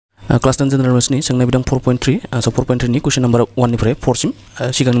Class 10 general maths नि सोंनाय बिदां 4.3 सो 4.3 नि क्वेश्चन नम्बर 1 निफ्राय 4 सिम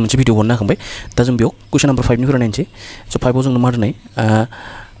सिगांनि मोनसे भिडिअ हरनो हाखांबाय दा जों बेयाव क्वेश्चन नम्बर 5 निफ्राय नायनोसै सो 5 आव जोंनो मा होनाय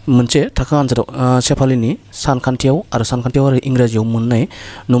मोनसे थाखो आनजादाव सेफालिनि सानखान्थियाव आरो इंराजियाव मोननाय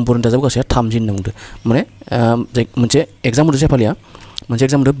नम्बरनि दाजाब गासैया 30 होनना बुंदों माने मोनसे एग्जाम होदो सेफालिया मोनसे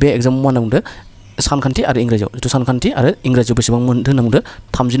एग्जाम होदो बे एग्जाम मा होनना बुंदों सानखान्थि आरो इंराजियाव जितु सानखान्थि आरो इंराजियाव बेसेबां मोनदों होनना बुंदों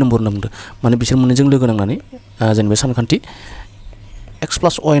 30 नम्बर होनना बुंदों माने बिसोर मोननैजों लोगो नांनानै जेनेबा सानखान्थि x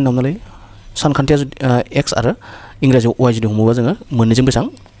plus y होनना बुंनानै सानखान्थिया x आरो इंराजियाव y जुदि हमोबा जोङो मोननैजों बेसेबां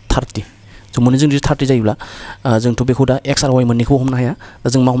 30 स' मोननैजों जुदि 30 जायोब्ला जोंथ' बेखौ दा x आरो y मोननैखौ हमनो हाया दा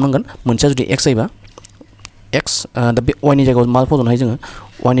जों मा हमनांगोन मोनसेया जुदि x जायोबा x दा बे y नि जायगायाव मा फज'नो हायो जोङो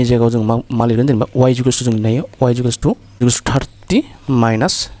y नि जायगायाव जों मा लिरगोन जेनेबा y इक्वल्स टु जों लिरनो हायो y equals to 30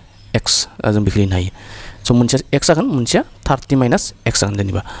 minus x जों बेखौ लिरनो हायो स' मोनसेया x जागोन मोनसेया 30 माइनास x जागोन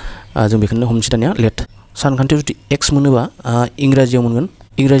जेनेबा जों बेखौनो हमनोसै दानिया लेट सानखान्थियाव जुदि x मोनोबा इंराजियाव मोनगोन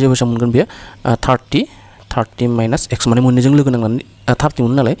इंराजियाव बेसेबां मोनगोन बेयो 30 माइनास x माने मोननैजों लोगो नांनानै 30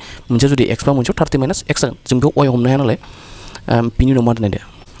 मोनो नालाय मोनसेया जुदि x बा मोनसेयाव 30 माइनास x जागोन जों बेयाव y हमनो हाया नालाय बिनि उनाव मा दोननाय दे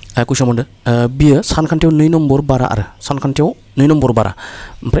कुइसन मोनदों बियो सानखान्थियाव 2 नम्बर बारा आरो सानखान्थियाव 2 नम्बर बारा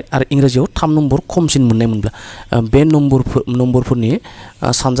ओमफ्राय आरो इंराजियाव 3 नम्बर खमसिन मोननाय मोनब्ला बे नम्बरफोरनि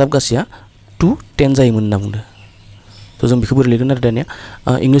सानजाब गासैया 2 10 जायोमोन होनना बुंदों तो जों बेखौ बोरै लिरगोन आरो दानिया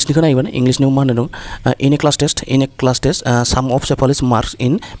इंलिशनिखौ नायोबानो इंलिशनियाव मा होनना दं इन ए class test some of सेफालिस marks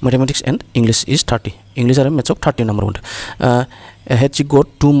in mathematics and English is 30 English आरो मेथ्सआव 30 नम्बर मोनदों had she gut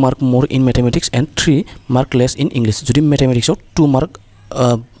 2 mark more in mathematics and 3 mark less in English जुदि मैथमेटिक्सआव 2 मार्क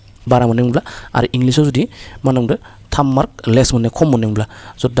बारा मोनदोंब्ला आरो इंग्लिशआव जुदि मा होनदों 3 मार्क लेस मोननाय खम मोनदोंब्ला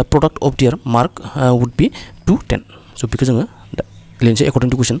स' दा product of their Mark would be 2 10 स' बेखौ जोङो लिरनोसै एकर्डिं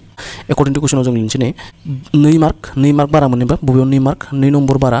टु कुइसनाव जों लिरनोसै नै 2 मार्क बारा मोनोबा बबेयाव 2 मार्क 2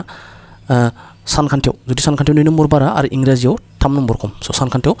 नम्बर बारा सानखान्थियाव जुदि सानखान्थियाव 2 नम्बर बारा आरो इंराजियाव 3 नम्बर खम स'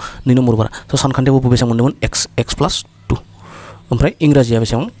 सानखान्थियाव 2 नम्बर बारा स' सानखान्थियाव बेसेबां मोनदोंमोन x प्लास 2 ओमफ्राय इंराजिया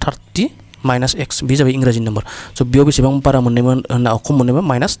बेसेबां 30 माइनास x बे जाबाय इंराजिनि नम्बर स' बेयाव बेसेबां बारा मोननायमोन खम मोननायमोन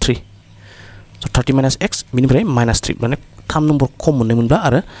माइनास 3 स' 30 माइनास x बिनिफ्राय माइनास 3 माने 3 नम्बर खम मोननायमोनब्ला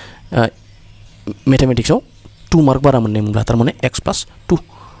आरो मेथमेटिक्सआव 2 मार्क बारा मोननाय मोनब्ला थारमाने x प्लास 2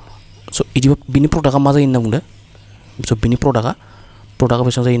 स' इदि बिनि प्रडाक्टआ मा जायो होनना बुंदों स' बिनि प्रडाक्टआ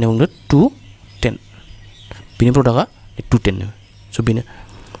बेसेबां जायो होनना बुंदों 2 10 बिनि प्रडाक्टआ 2 10 स' बेनो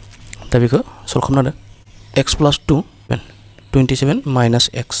दा बेखौ सल्भ खालामना होदो x pliers 2 27 minus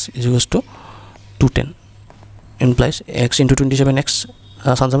x is equals to 2 10 इमप्लाइज x into 27x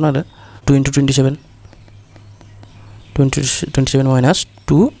सानजाबना होदो 2 into 27 minus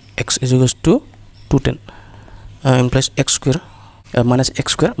 2x is equals to 2 10 implies x square minus x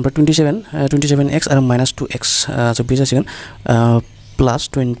square ओमफ्राय 27x आरो minus 2x so बे जासिगोन plus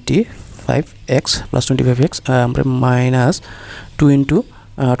 25x ओमफ्राय minus 2 into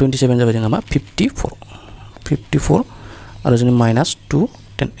 27 जाबाय जोंहा मा 54 आरो जोंनि minus 2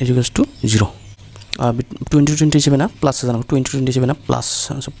 10 is equals to 0 2 into 27 प्लास जानांगौ 2 into 27 प्लास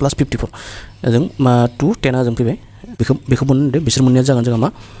so plus 54 जों 2 10 जों फैबाय बेखौ मोनदो बिसोर मोननाया जागोन जोंहा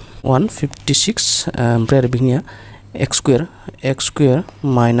मा 156 ओमफ्राय आरो बिनिया x square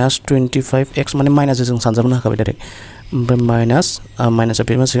minus 25x माने माइनास जों सानजाबनो हाखाबाय डाइरेक्ट ओमफ्राय minus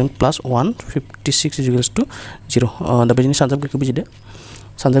bay मासिगोन pliers 156 is equals to 0 दा बेनि सानजाबगिरिखौ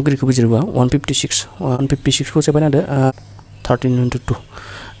बिजिरोबा 156 खौ सेबाय नायदो 13 into 2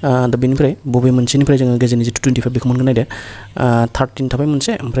 दा बेनिफ्राय बबे मोनसेनिफ्राय जोङो गेजेरनि जितु 25 बेखौ मोनगोन नायदो 13 थाबाय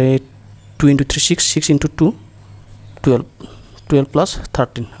मोनसे ओमफ्राय 2 into 3 6 into 2 12 plus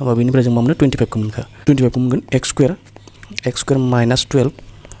 13 अब बेनिफ्राय जों मा मोनो 25 खौ मोनगोन x square minus 12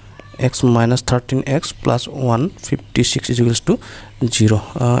 x minus 13x plus 156 is equals to 0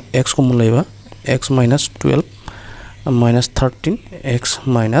 x को मोनलायबा x minus 12 minus 13 x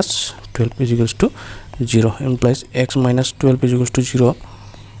minus 12 is equals to 0 implies x minus 12 is equals to 0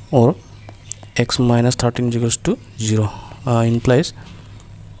 or x minus 13 is equals to 0 implies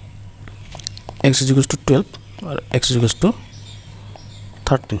x is equals to 12 or x is equals to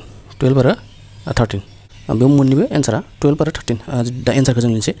 12 आरो 13 बेयाव मोननैबो एन्सारा 12 आरो 13 दा एन्सारखौ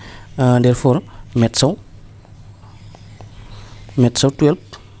जों लिरनोसै देयरफर मेथ्सआव 12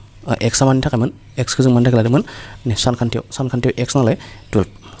 x आ मानि थाखायमोन x खौ जों मानि थाखाय लादोंमोन सानखान्थियाव x नालाय 12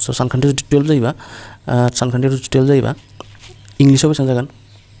 स' सानखान्थियाव जुदि 12 जायोबा इंलिशआव बेसेबां जागोन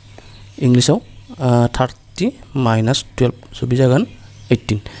इंलिशआव 30 माइनास 12 स' बे जागोन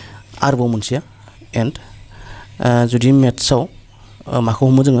 18 आरोबाव मोनसेया एन्ड जुदि मेथ्सआव माखौ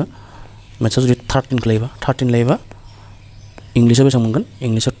हमो जोङो मेथ्सआव जुदि 13 लायोबा इंलिशआव बेसेबां मोनगोन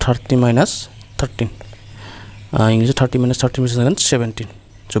इंलिशआव 30 माइनास 13 इंलिशआव 30 माइनास 13 बेसेबां जागोन 17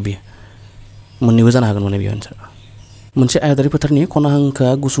 स' बेयो मोननैबो जानो हागोन माने बेयो एन्सार मोनसे आयतारि फोथारनि खना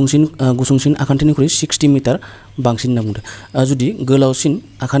हांखोआ गुसुंसिन आखान्थिनिख्रुइ 60 मिटार बांसिन होनना बुंदों। जुदि गोलावसिन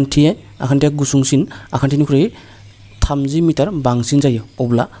आखान्थिया गुसुंसिन आखान्थिनिख्रुइ 30 मिटार बांसिन जायो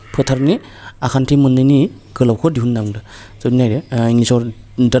अब्ला फोथारनि आखान्थि मोननैनि गोलावखौ दिहुनना बुंदों। जुदि नायदो इंलिशाव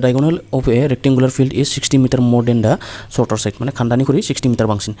the diagonal of A रेक्टेंगुलार field is 60 मिटार more than the shutter side माने खान्दानिख्रुइ 60 मिटार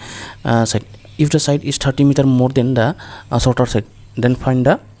बांसिन side if the side is 30 मिटार more than the shutter side then find the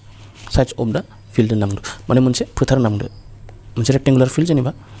sides of the field होनना बुंदों। माने मोनसे फोथार होनना बुंदों मोनसे रेक्टेंगुलार फिल्ड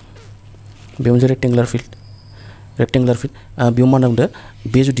जेनेबा बे मोनसे रेक्टेंगुलार फिल्ड बेयाव मा होनना बुंदों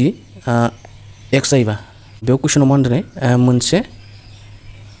बे जुदि एक्स जायोबा बेयाव कुइसनाव मा होनदों मोनसे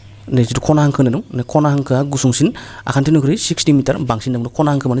नै जिथु खना हांखो होननाय दं खना हांखोआ गुसुंसिन आखान्थिनिख्रुइ 60 मिटार बांसिन होनना बुंदों।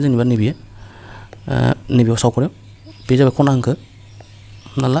 खना हांखो माने जेनेबा नैबेयाव सावगारियाव बे जाबाय खना हांखो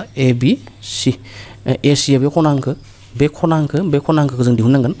हमना ला ए बि सि ए सिया बे खना हांखो बे खना हांखोखौ जों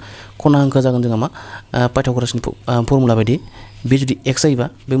दिहुननांगोन। खना हांखोआ जागोन जोंहा मा पाइथागरासनि फर्मुला बायदि बे जुदि एक्स जायोबा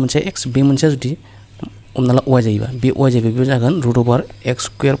बे मोनसे एक्स बे मोनसेया जुदि हमना ला वाइ जायोबा बे जागोन रुट अभार एक्स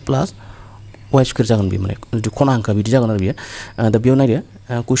स्कुवेर प्लास वाइ स्कुवेर जागोन बे माने जुदि खना हांखोआ बिदि जागोन आरो बेयो। दा बेयाव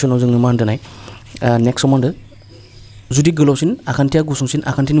नायदो कुइसनाव जोंनो मा होनदों नेक्स्टआव मा होनदों जुदि गोलावसिन आखान्थिया गुसुंसिन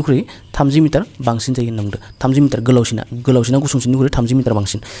आखान्थिनिख्रुइ 30 मिटार बांसिन जायो होनना बुंदों। 30 मिटार गोलावसिना गुसुंसिननिख्रुइ 30 मिटार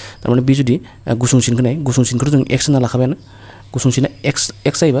बांसिन थारमाने बे जुदि गुसुंसिनखौ जों एक्स होनना लाखाबायानो गुसुंसिना एक्स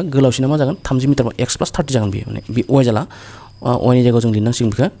जायोबा गोलावसिना मा जागोन 30 मिटार एक्स प्लास 30 जागोन बेयो माने बे वाइ जाला वाइनि जायगायाव जों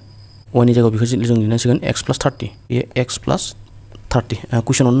लिरनांसिगोन बेखौ जों लिरनांसिगोन एक्स प्लास 30 बेयो एक्स प्लास 30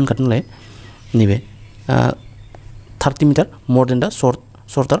 कुइसनावनो होनखादों नालाय नैबे 30 मिटार मर देन दा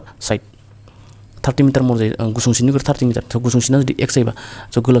शर्टार साइड 30 मिटार मर जायो गुसुंसिननिख्रुइ 30 मिटार थ' गुसुंसिना जुदि एक्स जायोबा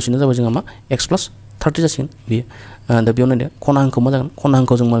स' गोलावसिना जाबाय जोंहा मा एक्स प्लास 30 जासिगोन बेयो। दा बेयाव नायदो खना हांखोआव मा जागोन खना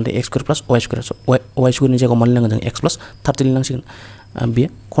हांखोआव जों मा लिरदों एक्स स्कुवेर प्लास वाइ स्कुवेर वाइ स्कुवेरनि जायगायाव मा लिरनांगोन जों एक्स प्लास 30 लिरनांसिगोन। बे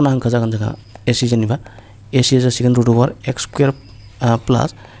खना हांखोआ जागोन जोंहा एसि जेनेबा एसिया जासिगोन रुट अभार एक्स स्कुवेर प्लास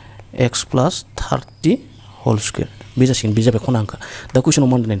एक्स प्लास 30 होल स्कुवेर बे जासिगोन बे जाबाय खना हांखो। दा कुइसनाव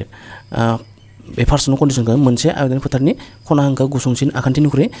मा होनदों नायदो बे फार्स्ट कन्डिसनखौ मोनसे आयतारि फोथारनि खना हांखोआ गुसुंसिन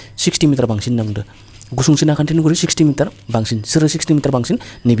आखान्थिनिख्रुइ 60 मिटार बांसिन होनना बुंदों। गुसुंसिन आखान्थिनिख्रुइ 60 मिटार बांसिन सोरो 60 मिटार बांसिन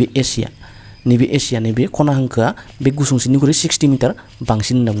नैबे एसिया नैबे खना हांखोआ बे गुसुंसिननिख्रुइ 60 मिटार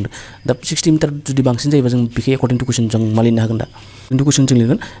बांसिन होनना बुंदों। दा 60 मिटार जुदि बांसिन जायोबा जों बेखौ एकर्डिं टु कुइसन जों मा लिरनो हागोन दा एकर्डिं टु कुइसन जों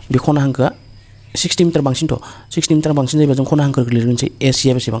लिरगोन बे खना हांखोआ 60 मिटार बांसिनथ' 60 मिटार बांसिन जायोबा जों खना हांखोखौ लिरगोन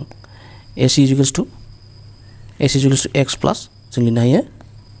एसिया बेसेबां एसि इजुगेल्स टु एक्स प्लास जों लिरनो हायो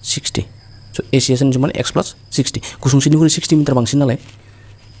 60 स' एसिया माने एक्स प्लास 60 गुसुंसिननिख्रुइ 60 मिटार बांसिन नालाय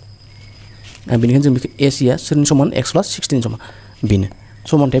बेनिखायनो जों बेखौ एसिया सोरनि समान एक्स प्लास 60 नि समान बेनो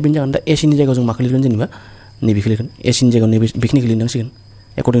समानथाया बेनो जागोन। दा एसिनि जायगायाव जों माखौ लिरगोन जेनेबा नैबेखौ लिरगोन एसिनि जायगायाव नैबे बेखिनिखौ लिरनांसिगोन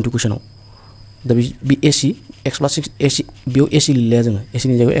एकर्डिं टु कुइसनाव। दा बे एसि एक्स प्लास 6 एसि बेयाव एसि लिरलाया जोङो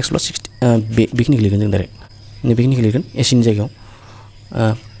एसिनि जायगायाव एक्स प्लास 60 बेखिनिखौ लिरगोन जों डाइरेक्ट नैबेखिनिखौ लिरगोन एसिनि जायगायाव।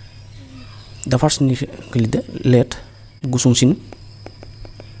 दा फार्स्टनिखौ लिरदो लेट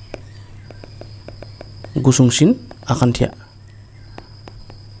गुसुंसिन आखान्थिया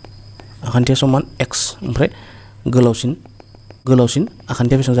समान एक्स ओमफ्राय गोलावसिन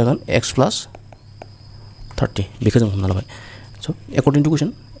आखान्थिया बेसेबां जागोन एक्स प्लास 30 बेखौ जों हमना लाबाय। स' एकर्डिं टु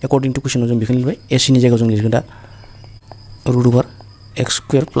कुइसनाव जों बेखौ लिरबाय एसिनि जायगायाव जों लिरगोन दा रुट अभार एक्स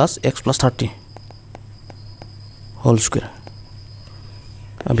स्कुवेर प्लास एक्स प्लास 30 होल स्कुवेर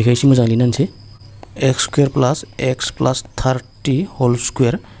बेखौ एसे मोजां लिरनांसै x square pliers x pliers 30 whole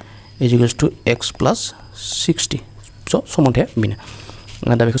square इजुगेल्स to x प्लास 60 स' समानथाया बेनो।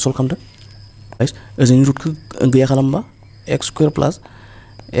 दा बेखौ सल्भ खालामदो ओजोंनि रुटखौ गैया खालामबा x square pliers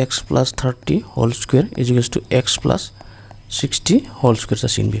x pliers 30 whole square इजुगेल्स to x pliers 60 whole square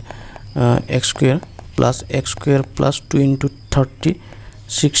जासिगोन बेयो एक्स स्कुवेर प्लास 2 into 30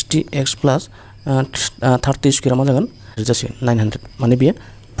 60 एक्स प्लास 30 स्कुवेरा मा जागोन जासिगोन 900 माने बेयो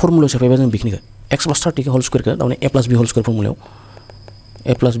फर्मुलायाव सोफायबा जों बेखिनिखौ एक्स प्लास 30 होल स्कुवेरखौ थारमाने ए प्लास बि होल स्कुवेर फर्मुलायाव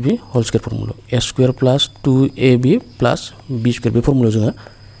ए स्कुवेर प्लास 2ab प्लास बि स्कुवेर बे फर्मुलायाव जोङो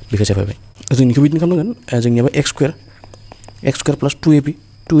बेखौ सोफायबाय। जोंनिखौ बिदिनो खालामनांगोन जोंनियाबो एक्स स्कुवेर प्लास 2ab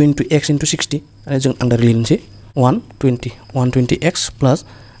 2 into x into 60 आरो जों आन्दार लिरनोसै 120 एक्स प्लास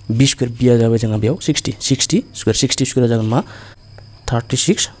बि स्कुवेर बिया जाबाय जोंहा बेयाव 60 स्कुवेर जागोन मा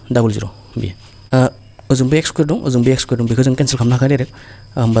 3600 बेयो ओजोंबो एक्स स्कुवेर दं बेखौ जों केन्सेल खालामनो हाखाया डाइरेक्ट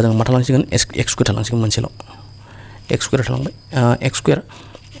होमबा जों मा थालांसिगोन एक्स स्कुवेर थालांसिगोन मोनसेल' एक्स स्कुवेर थालांबाय एक्स स्कुवेर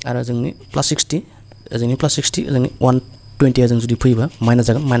आरो जोंनि प्लास 60 जोंनि 120 जों जुदि फैयोबा माइनास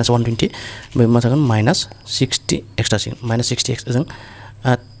जागोन माइनास 120 ओमफ्राय मा जागोन माइनास 60 एक्स जासिगोन माइनास 60 एक्स जों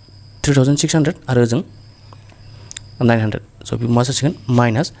 3600 आरो जों 900 स' बे मा जासिगोन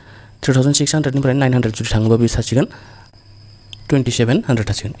माइनास 3600 निफ्राय 900 जुदि थाङोबा बे जासिगोन 2700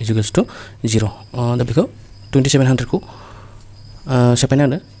 थासिगोन इजुगेल्स टु 0 दा बेखौ 2700 को सेफायना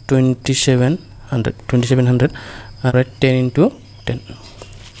होनो 2700 आरो 10 into 10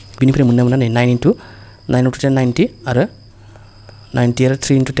 बिनिफ्राय मोनना नै 9 into 9 into 10 90 आरो 90 आरो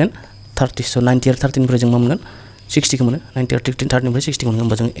 3 into 10 30 so 90 आरो 30 निफ्राय जों मा मोनगोन 60 को मोनो 90 आरो 30 निफ्राय 60 मोनगोन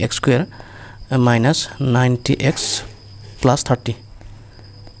होमबा जों x square minus 90x plus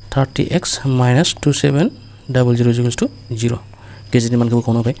 30x minus 2700 equals to 0 गेजेरनि मानखौ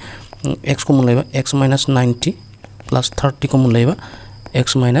बोखावनो होबाय x कमन लायोबा x minus 90 plus 30 कमन लायोबा x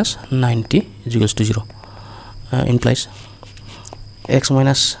minus 90 equals to 0 implies x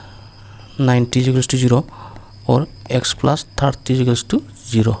minus 90 equals to 0 or x plus 30 equals to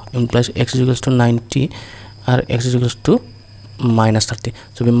 0 implies x equals to 90 or x equals to minus 30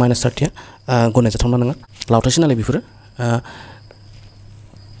 so bay minus 30 गनाय जाथावना नङा लावथायसो नालाय बेफोरो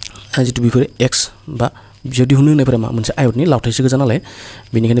जितु बेफोरो x बा बियाव दिहुननो होनायफोरा मा मोनसे आयतनि लावथायसो गोजा नालाय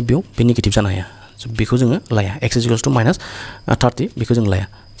बेनिखायनो बेयाव बे नेगेटिभ जानो हाया so बेखौ जोङो लाया x equals to minus 30 बेखौ जों लाया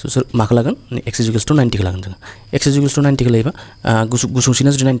so माखौ लागोन x equals to 90 खौ लागोन जोङो x equals to 90 खौ लायोबा गुसुंसिना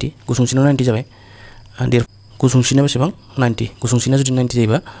जुदि 90 गुसुंसिनाव 90 जाबाय देर गुसुंसिना बेसेबां 90 गुसुंसिना जुदि 90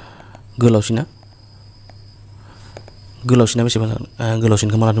 जायोबा गोलावसिना बेसेबां जागोन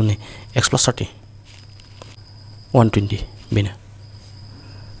गोलावसिनखौ मा लादों नै x plus 30 120 बेनो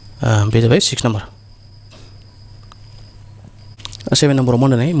बे जाबाय 6 नाम्बार 7 नाम्बाराव मा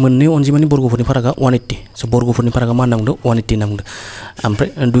होनदों मोननै अनजिमानि बर्गफोरनि फारागा 180 so बर्गफोरनि फारागा मा होनना बुंदों 180 होनना बुंदों ओमफ्राय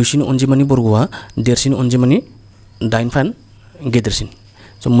दुइसिन अनजिमानि बर्गआ देरसिन अनजिमानि 8 फान गेदेरसिन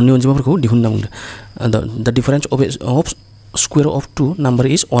so मोननै अनजिमाफोरखौ दिहुनना बुंदों the difference of square of two number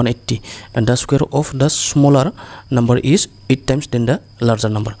is 180 and the square of the smaller number is 8 times than the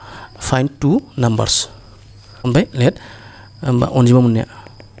larger number find two numbers ओमफ्राय let अनजिमा मोननाया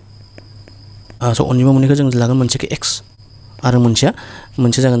so अनजिमा मोननायखौ जों लागोन मोनसेखौ x आरो मोनसे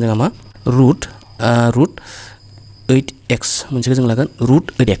जागोन जोंहा मा root 8x मोनसेखौ जों लागोन root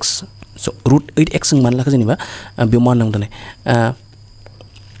 8x so root 8x जों मानो लाखो जेनेबा बेयाव मा होननांगौ दालाय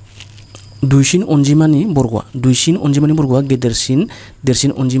दुइसिन अनजिमानि बर्गआ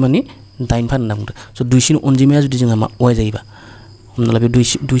देरसिन अनजिमानि 8 फान होनना बुंदों so दुइसिन अनजिमाया जुदि जोंहा मा y जायोबा हमना ला बे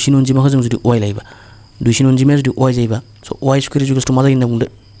दुइसिन अनजिमाखौ जों जुदि y लायोबा दुइसिन अनजिमाया जुदि y जायोबा so y square equals to मा जायो होनना बुंदों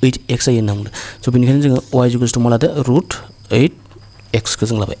 8x जायो होनना बुंदों so बेनिखायनो जोङो y equals to मा लादो root 8x खौ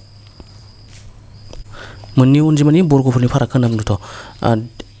जों लाबाय मोननै अनजिमानि बर्गफोरनि फाराग होनना बुंदोंथ'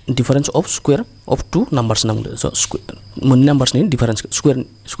 difference of square of two numbers होनना बुंदों so मोननै नाम्बार्सनि डिफारेन्स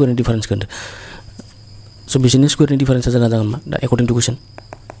स्क्वायरनि डिफारेन्सखौ होनदों so बिसोरनि स्क्वायरनि डिफारेन्सआ जागोन मा दा according to question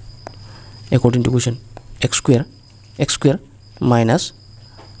x square minus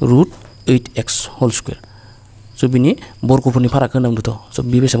root 8x whole square so बिनि बर्गफोरनि फाराग होनना बुंदोंथ' so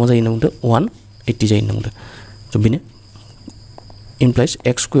बे बेसेबां जायो होनना बुंदों 180 जायो होनना बुंदों so बेनो implies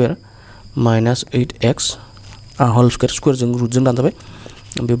x square minus 8x whole square जों root जों दानजाबाय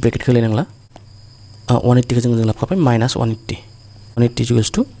बे ब्रेकेट खोलायनांला 180 खौ जों लाफाबाय minus 180 equals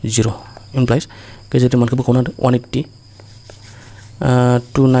to 0 implies गेजेरनि मानखौ बोखावना होदो 180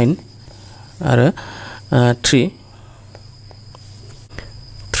 29 आरो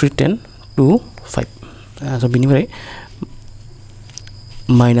 310 to 5 so बिनिफ्राय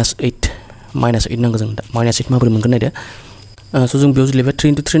 -8 नांगौ जों दा -8 माबोरै मोनगोन नायदो so जों बेयाव लिरबाय 3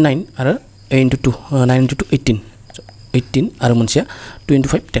 into 3 9 आरो 8 into 2 9 into 2 18 आरो मोनसेया 2 into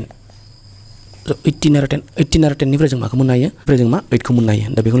 5 10 so 18 आरो 10 निफ्राय जों माखौ मोननो हायो ओमफ्राय जों मा 8 खौ मोननो हायो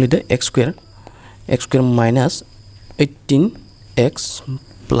दा बेखौ लिरदो x square minus 18x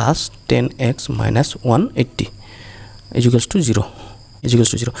plus 10x minus 180 is equals to 0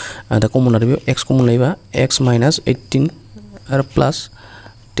 दा कमन लादो बेयाव x कमन लायोबा x minus 18 आरो plus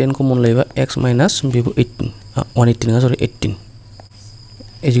 10 कमन लायोबा x minus बेबो 18 180 नङा सरि 18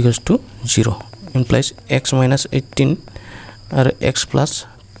 is equals to 0 implies x minus 18 आरो x plus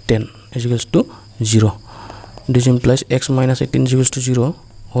 10 is equals to 0 this implies x minus 18 is equals to 0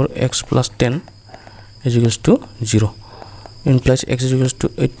 or x plus 10 is equals to 0 implies x is equals to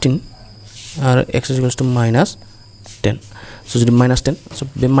 18 आरो x is equals to minus 10 so जुदि minus 10 so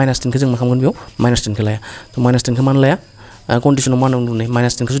बे minus 10 खौ जों मा खालामगोन बेयाव minus 10 खौ लाया so minus 10 खौ मानो लाया कन्डिशनाव मा होनना बुंदों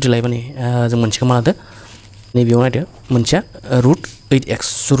minus 10 खौ जुदि लायोबा नै जों मोनसेखौ मा लादो नैबेयाव नायदो मोनसेया root 8x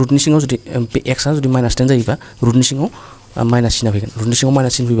so रुटनि सिङाव जुदि बे x आ जुदि minus 10 जायोबा रुटनि सिङाव माइनास सिना फैगोन रुटनि सिङाव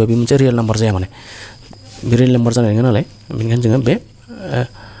माइनास सिन फैबा बे मोनसे रियेल नाम्बार जाया माने बे रियेल नाम्बार जानाय नङा नालाय बेनिखायनो जोङो बे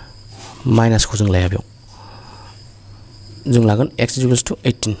माइनासखौ जों लाया बेयाव जों लागोन x is equals to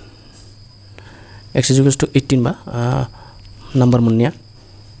 18 x is equals to 18 बा नाम्बार मोननाया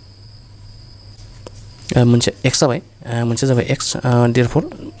मोनसे x जाबाय मोनसे जाबाय x therefore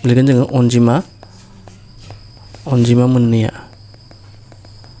लिरगोन जोङो अनजिमा मोननाया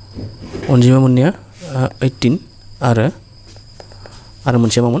 18 आरो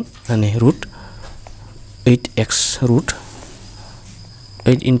मोनसे मामोन नै root 8x root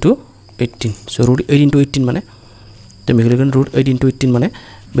 8 into 18 so root 8 into 18 माने जों बेखौ लिरगोन रुट 8 into 18 माने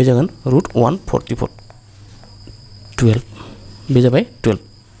बे जागोन रुट 144 12 बे जाबाय 12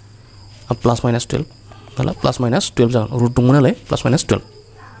 अब प्लस माइनस 12 होला प्लस माइनस 12 जागोन रुट दंमोन नालाय प्लस माइनस 12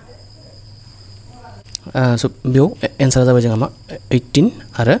 so बेयाव एन्सारा जाबाय जोंहा मा 18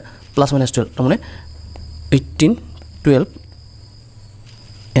 आरो प्लस माइनस 12 तारमाने 18 12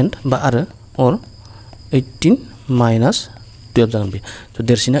 एन्ड बा आरो और 18 माइनस 12 जागोन बे so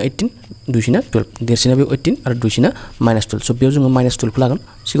देरसिना 18 दुइसिना 12 देरसिना बेयाव 18 आरो दुइसिना माइनस 12 so बेयाव जोङो माइनस 12 खौ लागोन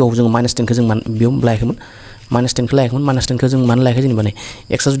सिगाङाव जोङो माइनस 10 खौ जों बेयाव लायाखैमोन माइनस 10 खौ लायाखैमोन माइनस 10 खौ जों मानो लायाखै जेनेबा नै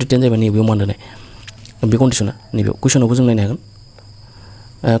x आ जुदि 10 जायोबा नै बेयाव मा दोननाय बे कन्डिसना नै बेयाव कुइसनावबो जों नायनो हागोन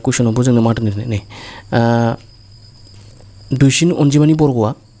कुइसनावबो जोंनो मा दोननाय नै दुइसिन अनजिमानि बर्गआ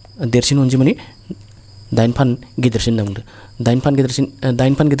देरसिन अनजिमानि 8 फान गेदेरसिन होनना बुंदों 8 फान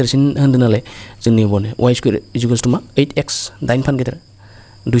गेदेरसिन होनदों नालाय जोंनि बने y स्क्वायर इक्वल्स टु मा 8x 8 फान गेदेर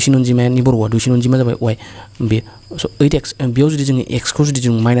दुइसिन अनजिमानि बर्गआ दुइसिन अनजिमा जाबाय y बे स 8x बेयाव जुदि जों x खौ जुदि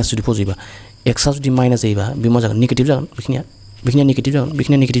जों माइनास जुदि फजैबा x आ जुदि माइनास जायोबा बे मा जागोन नेगेटिभ जागोन बेखिनिया नेगेटिभ जागोन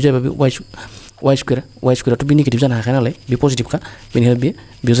बेखिनिया नेगेटिभ जायोबा बे y स्क्वायरआथ' बे नेगेटिभ जानो हाखाया नालाय बे पजिटिभखा बेनिखायनो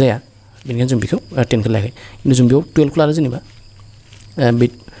बेयाव जाया बेनिखायनो जों बेखौ 10 खौ लायाखै खिन्थु जों बेयाव 12 खौ लादों जेनेबा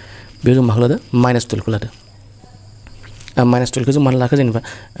बेयाव जों माखौ लादों माइनास 12 खौ लादों माइनास 12 खौ जों मानो लाखो जेनेबा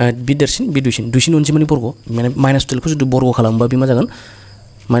बे देरसिन बे दुइसिन अनजिमानि बर्ग माने माइनास 12 खौ जुदि बर्ग खालामोबा बे मा जागोन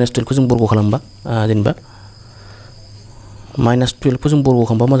माइनास 12 खौ जों बर्ग खालामोबा जेनेबा माइनास 12 खौ जों बर्ग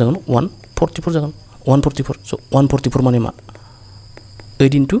खालामोबा मा जागोन 144 जागोन 144 स 144 माने मा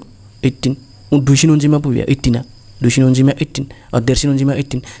 8 into 18 दुइसिन अनजिमा बबेया 18 आ दुइसिन अनजिमा 18 देरसिन अनजिमा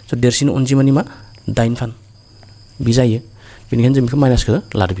 18 स देरसिन अनजिमानि मा 8 फान बे जायो बेनिखायनो जों बेखौ माइनासखौ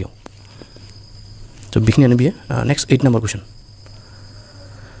लादो बेयाव स बेखिनियानो बियो next 8 number question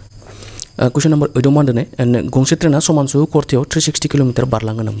question number 8 आव मा होनदों गंसे ट्रेना समानसु खरथायाव 360 किलोमिटार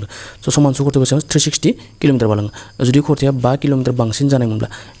बारलाङो होनना बुंदों स समानसु खरथायाव बेसेबां 360 किलोमिटार बारलाङो जुदि खरथाया 5 किलोमिटार बांसिन जानायमोनब्ला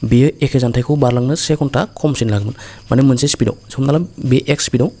बेयो एखे जानथायखौ बारलांनो 1 घन्टा खमसिन लागोमोन माने मोनसे स्पिडआव हमना ला बे x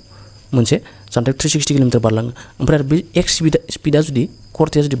स्पिडआव मोनसे जानथाय 360 किलोमिटार बारलाङो ओमफ्राय आरो बे x स्पिडआ जुदि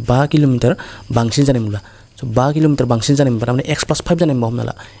खरथाया जुदि 5 किलोमिटार बांसिन जानायमोनब्ला स 5 किलोमिटार बांसिन जानायमोनब्ला माने x + 5 जानायमोनबा हमना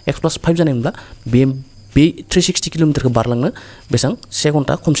ला x + 5 जानायमोनब्ला बे 360 किलोमिटारखौ बारलांनो बेसेबां 1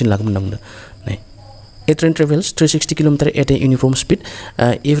 घन्टा खमसिन लागोमोन होनना बुंदों नै A train travels 360 km at a uniform speed.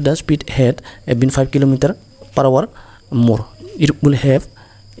 If the speed had been 5 km per hour more, it would have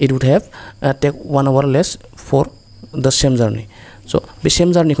take 1 hour less for the same journey. So bay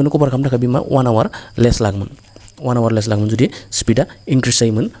same journey खौनो कभार खालामनो थाखाय बे मा 1 hour less लागोमोन 1 hour less लागोमोन जुदि स्पिडा increase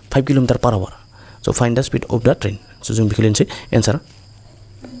जायोमोन 5 km per hour. So find the speed of the train. So जों बेखौ लिरनोसै answer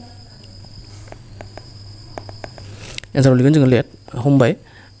लिरगोन जोङो लेट हमबाय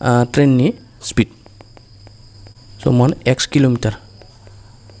ट्रेननि स्पिड so मान x किलोमीटर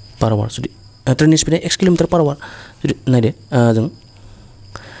पर आवर जुदि ट्रेननि स्पिडा x किलोमीटर पर आवर जुदि नायदो जों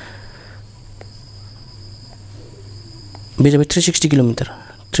बे जाबाय 360 किलोमीटर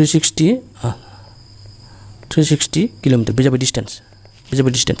 360 किलोमीटर बे जाबाय डिस्टेंस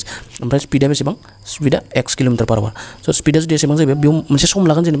ओमफ्राय स्पिडा बेसेबां स्पिडा x किलोमीटर पर आवर स स्पिडा जुदि एसेबां जायो बेयाव मोनसे सम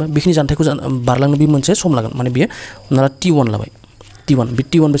लागोन जेनेबा बेखिनि जानथायखौ बारलांनो बे मोनसे सम लागोन माने बेयो हमना ला t1 लाबाय t1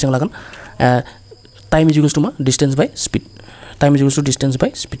 बेसेबां लागोन टाइम इज इक्वल्स टू मा distance by speed time is equals to distance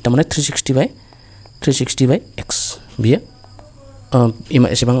by speed तारमाने 360 बाय x बियो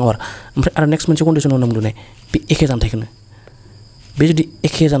एसेबां आवर ओमफ्राय आरो नेक्स्ट मोनसे कन्डिशन होननांगौ नै बे एखे जानथायखौनो बे जुदि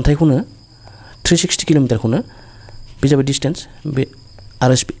एखे जानथायखौनो 360 किलोमीटरखौनो बे जाबाय डिस्टेंस बे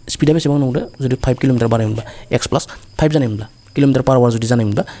आरो स्पीडा बेसेबां नंदो जुदि 5 kilometre बारायमोनबा x + 5 जानायमोनब्ला kilometre per hour जुदि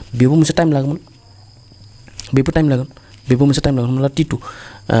जानायमोनब्ला बेबो मोनसे टाइम लागोमोन बेबो मोनसे टाइम लागोन हमना ला t2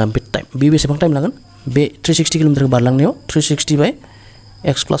 बे टाइम बे बेसेबां टाइम लागोन बे 360 किलोमीटर बारलांनायाव 360 बाय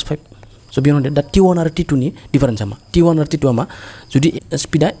x + 5 स बेयाव दा t1 आरो t2 नि डिफारेन्सआ मा t1 आरो t2 आ मा जुदि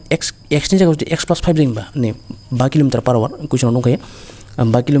स्पीडा x नि जायगायाव जुदि x + 5 जायोबा नै 5 किलोमीटर पर आवर कुइसनाव दंखायो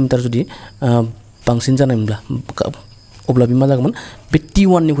 5 किलोमीटर जुदि बांसिन जानायमोनब्ला अब्ला बे मा जागोमोन बे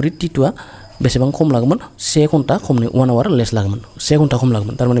t1 निख्रुइ t2 आ बेसेबां खम लागोमोन 1 घन्टा खमनि 1 आवर लेस लागोमोन 1 घन्टा खम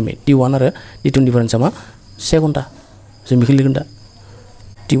लागोमोन तारमाने बे t1 आरो t2 नि डिफारेन्सआ मा 1 घन्टा जों बेखौ लिरगोन दा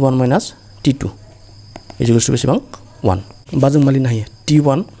t1 - t2 is equals to बेसेबां 1 बा जों मा लिरनो हायो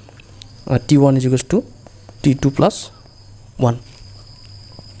t1 is equals to t2 + 1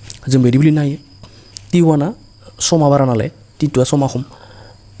 जों बेबायदि लिरनो हायो t1 आ समा बारा नालाय t2 आ समा खम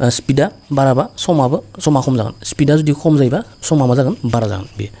स्पीडा बाराबा समाबो समा खम जागोन स्पीडा जुदि खम जायोबा समा मा जागोन बारा जागोन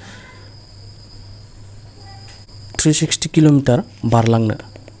बे 360 किलोमीटर बारलांनो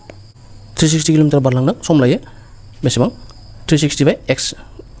 360 किलोमीटर बारलांनो सम लायो बेसेबां 360 बाय x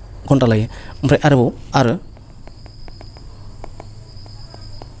घन्टा लायो ओमफ्राय आरो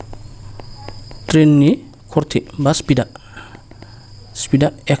ट्रेननि खरथि बा स्पिडा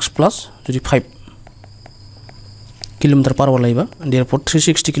x प्लस जुदि 5 किलोमीटर पर आवर लायोबा देयरफोर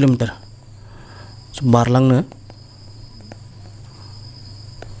 360 किलोमीटर बारलांनो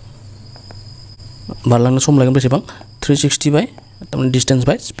सम लागोन बेसेबां 360 बाय तारमाने distance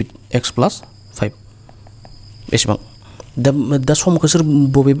by speed x plus 5 बेसेबां दा समखौ सोर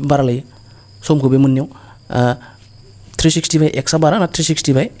बबे बारा लायो समखौ बे मोननायाव 360 बाय x आ बारा ना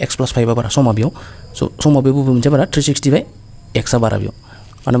 360 बाय x प्लस 5 आ बारा समा बेयाव समा बे बबे मोनसे बारा 360 बाय x आ बारा बेयाव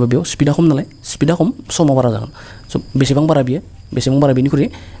मानो होनबा बेयाव स्पीडा खम नालाय स्पीडा खम समा बारा जागोन बेसेबां बारा बेनिख्रुइ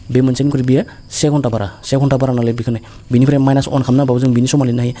बे मोनसेनिख्रुइ बियो 1 घन्टा बारा नालाय बेखौनो बिनिफ्राय माइनास 1 खालामनांगौ जों बिनि समा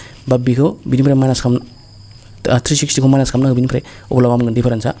लिरनो हायो बा बेखौ बिनिफ्राय माइनास खालाम 360 खौ माइनास खालामनांगौ बिनिफ्राय अब्ला मा मोनगोन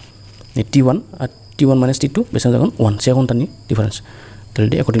डिफारेन्सआ t1 माइनास t2 बेसेबां जागोन 1 घन्टानि difference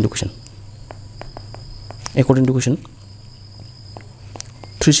that according to question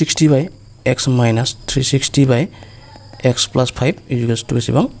 360 bye x minus 360 bye x plus 5 equals to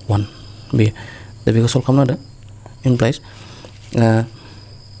बेसेबां 1 बे दा बेखौ सल्भ खालामना होदो इमप्लाइज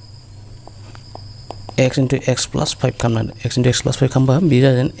x into x plus 5 खालामना x into x plus 5 खालामबा बे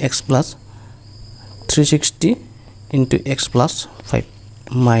जागोन x plus 360 into x plus 5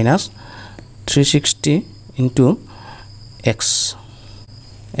 minus 360 into x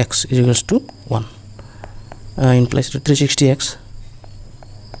is equals to 1 implies 360x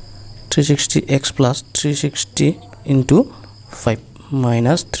plus 360 into 5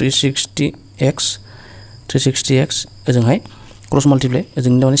 minus 360x ओजोंहाय cross माल्टिप्लाइ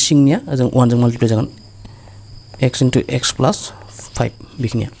ओजोंनि दामाने सिंनिया ओजों 1 जों माल्टिप्लाइ जागोन x into x plus 5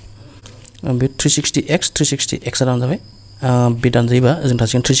 बेखिनिया बे 360x आ दान जाबाय बे दान जायोबा ओजों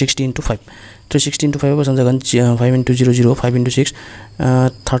थासिगोन 360 into 5 बेसेबां जागोन 5 into 0 0 5 into 6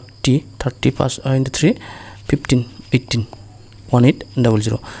 30 pass into 3 15 18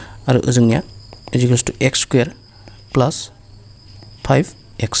 1800 आरो ओजोंनिया is equals to x square plus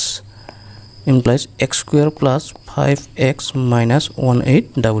 5x implies x square plus 5x minus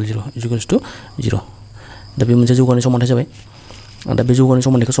 1800 is equals to 0 दा बे मोनसे जौगानाय समानथाय जाबाय दा बे जौगानाय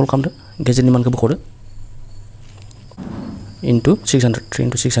समानथायखौ सल्भ खालामदो गेजेरनि मानखौ बख'दो into 600 3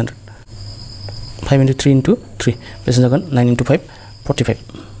 into 600 5 into 3 into 3 बेसेबां जागोन 9 into 5 45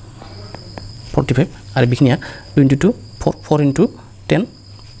 आरो बेखिनिया 2 into 2 4 into 10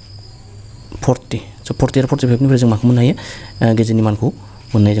 40 so 40 आरो 45 निफ्राय जों माखौ मोननो हायो गेजेरनि मानखौ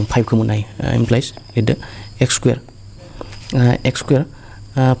मोननो हायो जों 5 खौ मोननो हायो implies लिरदो x square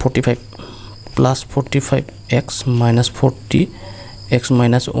 45 plus 45x minus 40x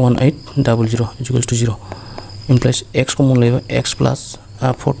minus 1800 is equals to 0 implies x common labor x plus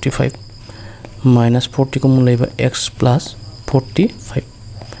 45 minus 40 common labor x plus 45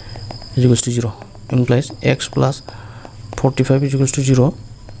 is equals to 0 implies x plus 45 is equals to 0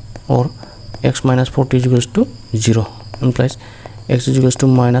 or x minus 40 is equals to 0 implies x is equals to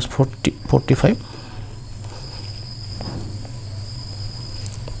minus 45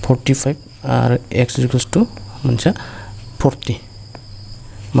 और x is equals to मोनसे 40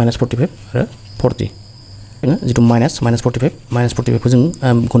 minus 45 आरो 40 जितु minus 45 खौ जों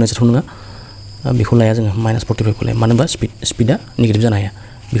गनायजाथाव नङा बेखौ लाया जोङो minus 45 खौ लाया मानो होनबा स्पिडा नेगेटिभ जानो हाया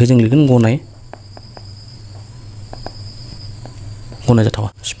बेखौ जों लिरगोन गनायजाथावा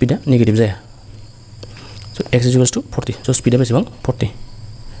स्पिडा नेगेटिभ जाया so x is equals to 40 so स्पिडा बेसेबां 40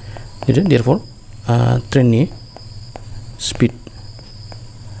 लिरदो therefore ट्रेननि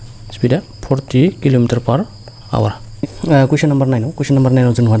स्पिडा 40 kilometre per hour question number 9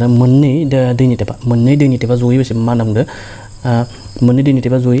 जोंहा दा मोननै दैनि टेपा जयै बेसेबां मा नामदो मोननै दैनि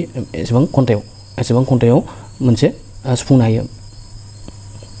टेपा जयै एसेबां घन्टायाव मोनसे सुफुंनो हायो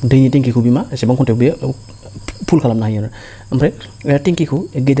दैनि टेंकिखौ बिमा एसेबां घन्टायाव बे फुल खालामनो हायो ओमफ्राय टेंकिखौ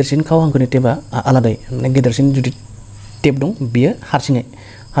गेदेरसिन खाव हांखोनि टेपा आलादायै माने गेदेरसिन जुदि टेप दं बियो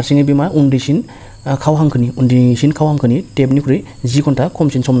हारसिङै बिमा उन्दैसिन खाव हांखोनि टेपनिख्रुइ 10 घन्टा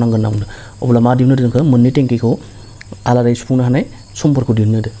खमसिन सम नांगोन होनना बुंदों अब्ला मा दिहुननो होदों जोंखौ मोननै टेंकिखौ आलादायै सुफुंनो हानाय समफोरखौ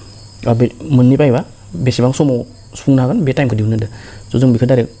दिहुननो होदो बे मोननै पाइपआ बेसेबां समाव सुफुंनो हागोन बे टाइमखौ दिहुननो होदो स' जों बेखौ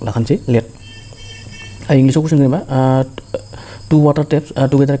डाइरेक्ट लाखानोसै लेट इंलिसाव कुइसन जेनेबा two water taps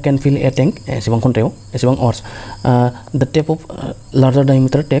together can fill a tank एसेबां घन्टायाव एसेबां hours the tap of larger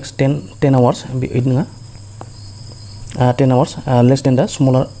diameter takes 10 hours बिदि नङा 10 hours less than the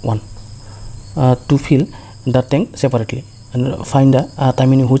smaller one to fill the tank separately and find the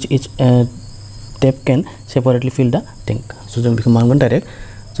time in which each tap can separately fill the tank so जों बेखौ मा होनगोन direct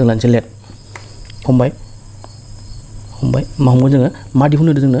जों लानोसै late हमबाय मा हमगोन जोङो मा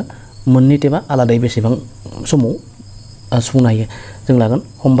दिहुननो होदों जोंनो मोननै टेबा आलादायै बेसेबां समाव सुफुंनो हायो जों लागोन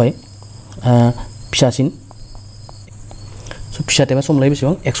हमबाय फिसासिन फिसा टेबा सम लायो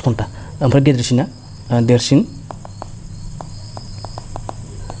बेसेबां x घन्टा ओमफ्राय गेदेरसिना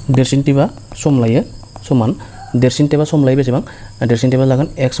देरसिन टेबा सम लायो समान देरसिन टेबा सम लायो बेसेबां देरसिन टेबा लागोन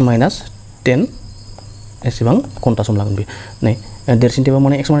x माइनास 10 एसेबां घन्टा सम लागोन बे नै देरसिन टेबा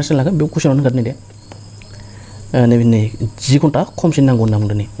माने x माइनास 10 लागोन बे कुइसनाव होगारनाय दे नैबे नै 10 घन्टा खमसिन नांगौ होनना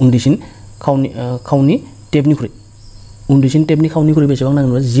बुंदों नै उन्दैसिन खावनि टेबनिख्रुइ उन्दैसिन टेबनि खावनिख्रुइ बेसेबां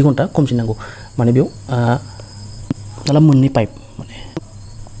नांगोन 10 घन्टा खमसिन नांगौ माने बेयाव दाला मोननै पाइप माने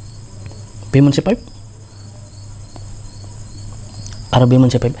बे मोनसे पाइप आरो बे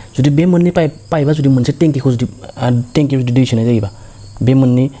मोनसे पाइप जुदि बे मोननै पाइपआ जुदि मोनसे टेंकिखौ जुदि दै सोनाय जायोबा बे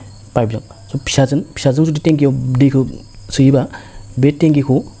मोननै पाइपजों फिसाजों जुदि टेंकियाव दैखौ सोयोबा बे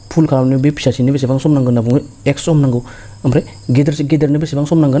टेंकिखौ फुल खालामनो बे फिसासिनो बेसेबां सम नांगोन होनना बुङो x सम नांगौ ओमफ्राय गेदेरनो बेसेबां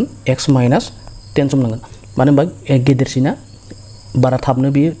सम नांगोन x माइनास 10 सम नांगोन मानो होनबा गेदेरसिना बारा थाबनो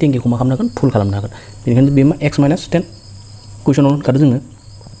बे टेंकिखौ मा खालामनो हागोन फुल खालामनो हागोन बेनिखायनो बे मा x माइनास 10 कुइसनाव होखादों जोंनो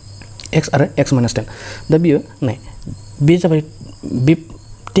x आरो x माइनास 10 दा बियो नाय बे जाबाय बे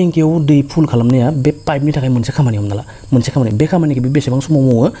टेंकियाव दै फुल खालामनाया बे पाइपनि थाखाय मोनसे खामानि हमना ला मोनसे खामानि बे खामानिखौ बे बेसेबां समाव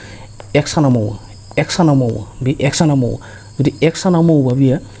मावो x सानाव मावो बे x सानाव मावो जुदि x सानाव मावोबा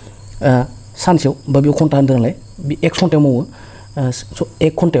बियो सानसेयाव बा बेयाव घन्टा होनदों नालाय बे x घन्टायाव मावो 1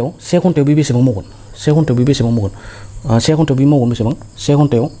 घन्टायाव 1 घन्टायाव बे बेसेबां मावगोन 1 घन्टायाव बे बेसेबां मावगोन 1 घन्टायाव बे मावगोन बेसेबां 1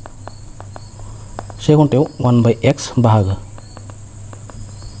 घन्टायाव 1/x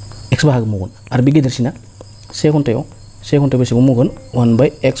बाहागो मावगोन आरो बे गेदेरसिना 1 घन्टायाव बेसेबां मावगोन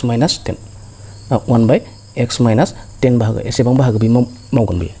 1/x माइनास 10 1/x माइनास 10 बाहागो एसेबां बाहागो बे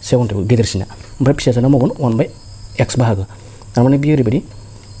मावगोन बेयो 1 घन्टायाव गेदेरसिना ओमफ्राय फिसासिना मावगोन 1/x बाहागो थारमाने बेयो ओरैबायदि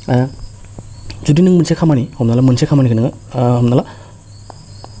जुदि नों मोनसे खामानि हमना ला मोनसे खामानिखौ नोङो हमना ला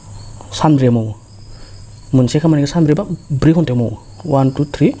सानब्रैयाव मावो मोनसे खामानिखौ सानब्रै बा 4 घन्टायाव मावो 1 2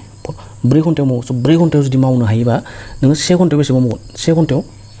 3 4 घन्टायाव मावो 4 घन्टायाव जुदि मावनो हायोबा नोङो 1 घन्टायाव बेसेबां मावगोन 1 घन्टायाव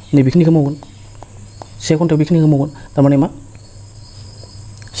नैबेखिनिखौ मावगोन 1 घन्टायाव बेखिनिखौ मावगोन थारमाने मा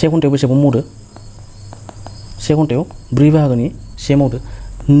 1 घन्टायाव बेसेबां मावदो 1 घन्टायाव 4 बाहागोनि 1 मावदो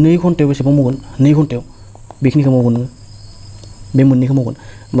 2 घन्टायाव बेसेबां मावगोन 2 घन्टायाव बेखिनिखौ मावगोन नोङो बे मोननैखौ मावगोन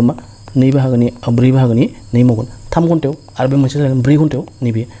होमबा मा 2 बाहागोनि 4 बाहागोनि 2 मावगोन 3 घन्टायाव आरो बे मोनसे जागोन 4 घन्टायाव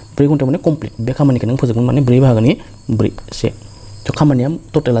नैबे 4 घन्टायाव माने कमप्लिट बे खामानिखौ नों फोजोबगोन माने 4 बाहागोनि 4 1 थ' खामानिया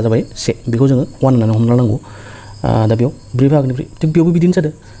टटेला जाबाय 1 बेखौ जोङो 1 होननानै हमना लानांगौ दा बेयाव 4 बाहागोनि 4 थिग बेयावबो बिदिनो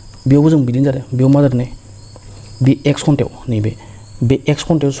जादों बेयावबो जों बिदिनो जादों बेयाव मा जादों बे x घन्टायाव नैबे बे x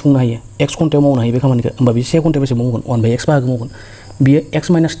घन्टायाव सुफुंनो हायो x घन्टायाव मावनो हायो बे खामानिखौ होमबा बे 1 घन्टायाव बेसेबां मावगोन 1/x बाहागो मावगोन बियो x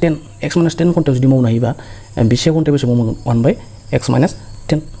माइनास 10 घन्टायाव जुदि मावनो हायोबा बे 1 घन्टायाव बेसेबां मावगोन 1/x माइनास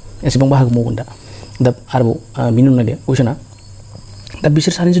 10 एसेबां बाहागो मावगोन दा आरोबाव बिनि उनाव नायदो कुइसना दा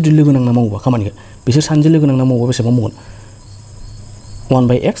बिसोर सानैजों जुदि लोगो नांना मावोबा खामानिखौ बिसोर सानैजों लोगो नांना मावोबा बेसेबां मावगोन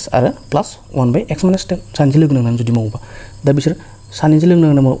 1/x आरो प्लास 1/x माइनास 10 सानैजों लोगो नांनानै जुदि मावोबा दा बिसोर सानैजों लोगो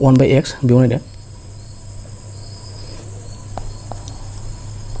नांना मावो 1/x बेयाव नायदो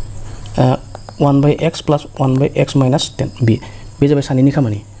 1/x प्लास 1/x माइनास 10 बे जाबाय सानैनि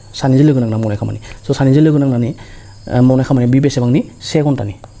खामानि सानैजों लोगो नांना मावनाय खामानि स' सानैजों लोगो नांनानै मावनाय खामानि बे बेसेबांनि 1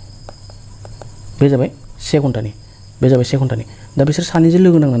 घन्टानि बे जाबाय 1 घन्टानि दा बिसोर सानैजों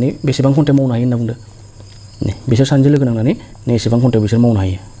लोगो नांनानै बेसेबां घन्टायाव मावनो हायो होनना बुंदो बिसोर सानैजों लोगो नांनानै एसेबां घन्टायाव बिसोर मावनो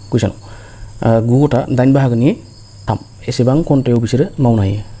हायो कुइसनाव 9 गथा 8 बाहागोनि 3 एसेबां घन्टायाव बिसोरो मावनो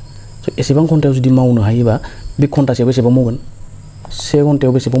हायो स' एसेबां घन्टायाव जुदि मावनो हायोबा बे घन्टासेयाव बेसेबां मावगोन 1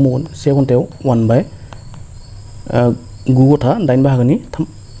 घन्टायाव बेसेबां मावगोन 1 घन्टायाव 1/9 गथा 8 बाहागोनि 3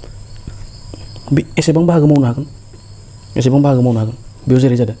 बे एसेबां बाहागो मावनो हागोन बेयाव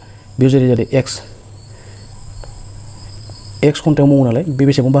जेरै जादों x घन्टायाव मावो नालाय बे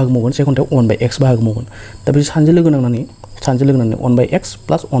बेसेबां बाहागो मावगोन 1 घन्टायाव 1/x बाहागो मावगोन दा बे सानैजों लोगो नांनानै 1/x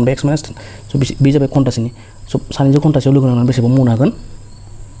प्लास 1/x माइनास 10 स' बे जाबाय घन्टासेनि स' सानैजों घन्टासेयाव लोगो नांनानै बेसेबां मावनो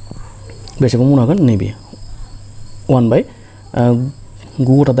हागोन नैबे 1/9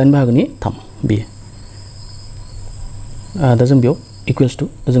 गथा 8 बाहागोनि 3 बेयो दा जों बेयाव इकुवेल्स टु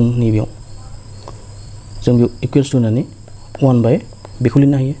जों नैबेयाव इकुवेल्स टु होननानै 1/, बेखौ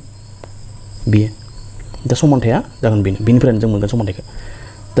लिरनो हायो बेयो दा समानथाया जागोन बेनिफ्रायनो जों मोनगोन समानथायखौ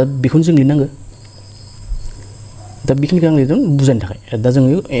दा बेखौनो जों लिरनांगौ दा बेखिनिखौ आं लिरदों बुजायनो थाखाय दा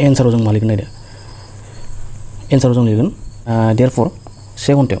जोङो एन्साराव जों मा लिरगोन नायदो एन्साराव जों लिरगोन देयरफर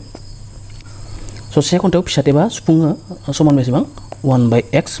 1 घन्टायाव स' 1 घन्टायाव फिसा टेबा सुफुङो समान बेसेबां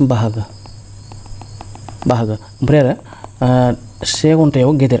 1/x बाहागो ओमफ्राय आरो 1 घन्टायाव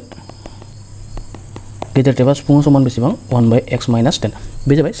गेदेर टेबा सुफुङो समान बेसेबां 1/x माइनास 10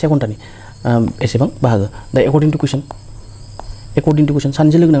 बे जाबाय 1 घन्टानि एसेबां बाहागो दा according to question according to question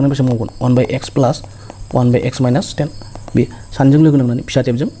सानैजों लोगो नांनानै बेसेबां मावगोन 1 by x plus 1 by x minus 10 बे सानैजों लोगो नांनानै फिसा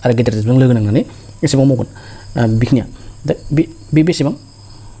टेबजों आरो गेदेर टेबजों लोगो नांनानै एसेबां मावगोन बेखिनिया दा बे बेसेबां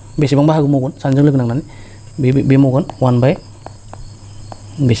बाहागो मावगोन सानैजों लोगो नांनानै बे मावगोन 1 by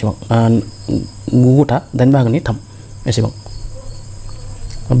बेसेबां 9 गथा 8 बाहागोनि 3 एसेबां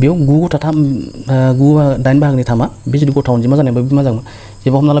बेयाव 9 गथा 3 8 बाहागोनि 3आ बे जुदि गथा अनजिमा जानायबा बे मा जागोन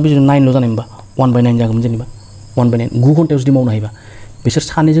जेनेबा हमना ला बे जुदि 9 ल' जानायमोनबा 1 by 9 जागोन जेनेबा 1 by 9 9 घन्टायाव जुदि मावनो हायोबा बिसोर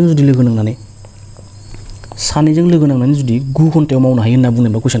सानैजों जुदि लोगो नांनानै जुदि 9 घन्टायाव मावनो हायो होनना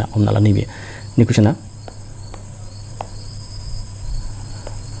बुंनायबा कुइसना हमना ला नैबे कुइसना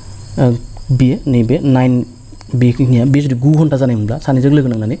बेयो नैबे 9 बेखिनिया बे जुदि 9 घन्टा जानायमोनब्ला सानैजों लोगो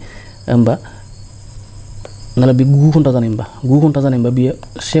नांनानै होमबा नाला बे 9 घन्टा जानायमोनबा बियो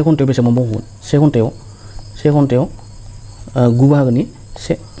 1 घन्टायाव बेसेबां मावगोन 1 घन्टायाव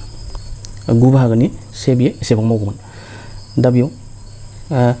 9 बाहागोनि 1 बियो एसेबां मावगोन दा बेयाव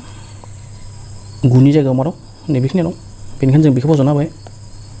 9 नि जायगायाव मा दं नैबेखिनिया दं बेनिखायनो जों बेखौ बज'ना होबाय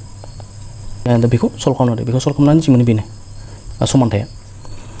दा बेखौ सल्भ खालामनो बेखौ सल्भ खालामनानै जि मोनो बेनो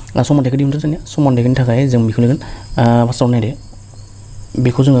समानथायखौ दिहुनदों जोंनिया समानथायनि थाखाय जों बेखौ लिरगोन फार्स्टआव नायदो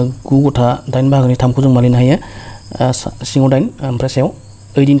बेखौ जोङो 9 गथा 8 बाहागोनि 3 खौ जों मा लिरनो हायो सिङाव 8 ओमफ्राय सायाव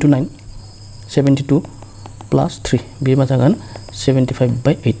 8 into 9 72 plus 3 बे मा जागोन 75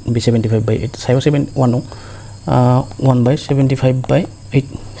 by 8 बे 75 by 8 सायाव 1 दं 1 by 75 by 8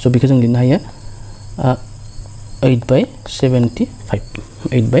 स' बेखौ जों लिरनो हायो 8 by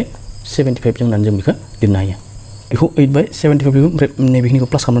 75 जों होननानै जों बेखौ लिरनो हायो बेखौ 8 by 75 ओमफ्राय नैबेखिनिखौ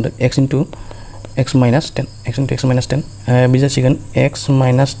प्लास खालामदो x into x minus 10 बे जासिगोन x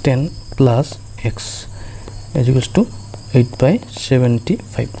minus 10 plus x is equals to 8 by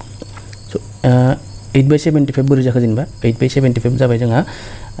 75 so 8 by 75 बोरै जाखो जेनेबा 8 by 75 जाबाय जोंहा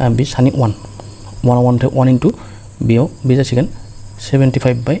बे सानि 1 into बेयाव बे जासिगोन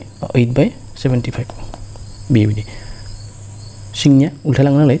 75 by 8 by 75 बेबायदि सिंनिया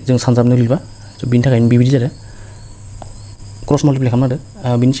उल्थायलाङो नालाय जों सानजाबनो लिरबा स' बेनि थाखायनो बेबायदि जादों क्रस माल्टिप्लाइ खालामना होदो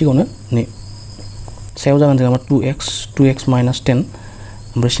बिनि सिगाङावनो नै सायाव जागोन जोंहा 2x minus 10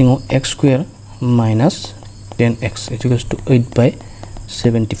 ओमफ्राय सिङाव x square minus 10x is equals to 8 by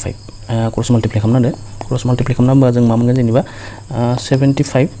 75 cross माल्टिप्लाइ खालामना होदो क्रस माल्टिप्लाइ खालामना होबा जों मा मोनगोन जेनेबा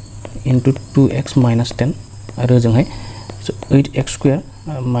 75 into 2x minus 10 आरो ओजोंहाय 8x square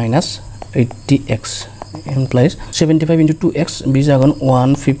minus 80x implies 75 into 2x बे जागोन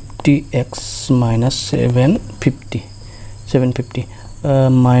 150x minus 750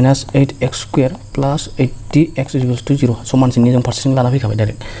 minus 8x square plus 80x is equals to 0 समान सिंनि जों फारसेथिं लाना फैखाबाय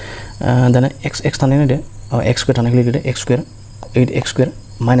डाइरेक्ट दाना x थानाय नायदो x square थानायखौ लिरदो x square 8x square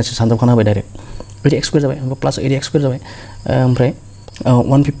minus सानजाबखाना होबाय डाइरेक्ट 8x square जाबाय ओमफ्राय प्लास 8x square जाबाय ओमफ्राय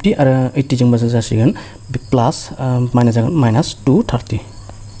 150 आरो 80 जों बाजो जासिगोन प्लास माइनास जागोन माइनास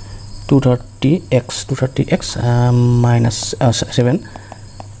 230x माइनास 7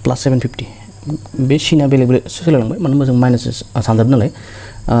 प्लास 750 बे सिना बेलेग सोलायलांबाय मानो होनबा जों माइनास सानजाबदों नालाय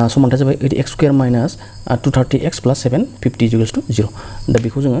समानथाया जाबाय 8x square minus 230x pliers 750 equals to 0 दा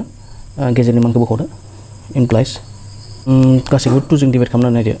बेखौ जोङो गेजेरनि मानखौ बोखावदो इमप्लाइज गासैबो 2 जों डिभाइड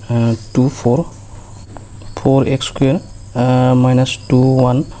खालामना नायदो 4x square minus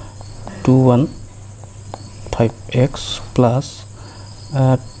 5x plus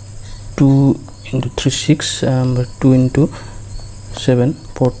 2 into 3 6 2 into 7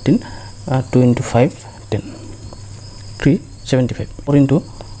 14 2 into 5 10 3 75 4 into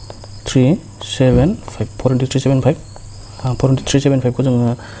 3 7 5 4 into 3 7 5 4 into 3 7 5 को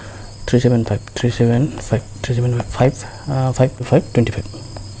जोङो 375 5 to 5 25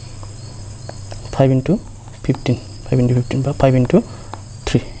 5 into 15 बा 5 into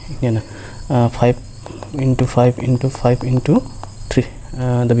 3 याना 5 into 5 into 5 into 3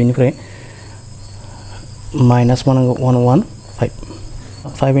 दा बेनिफ्राय माइनास 115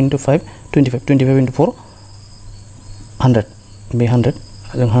 5 into 5 25 into 4 100 बे 100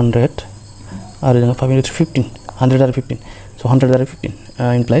 जों 100 आरो जों 5 into 3 15 100 आरो 15 so 100 आरो 15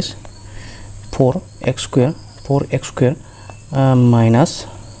 implies 4x square minus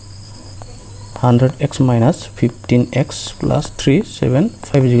 100x minus 15x plus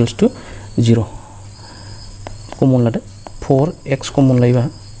 375 is equals to 0 common लादो 4x common लायोबा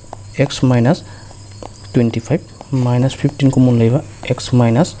x minus 25 minus 15 common लायोबा x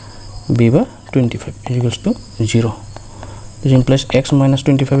minus बेबा 25 is equals to 0 this implies x minus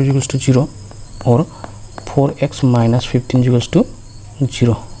 25 is equals to 0 or 4x minus 15 is equals to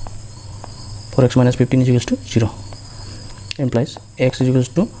 0 4x minus 15 is equals to 0 implies x is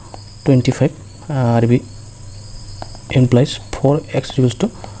equals to 25 RB implies 4x is equals to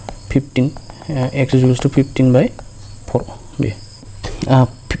 15 x is equals to 15 by 4 B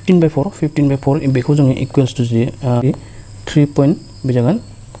 15 by 4 बेखौ जोङो equals to जे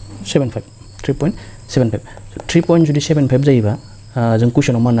 3.75 3.75 जायोबा जों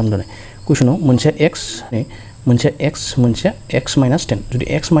कुइसनाव मा नाम दोनो कुइसनाव मोनसे x मोनसे x minus 10 जुदि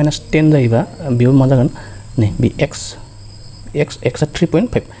x minus 10 जायोबा बेयाव मा जागोन नै बे x आ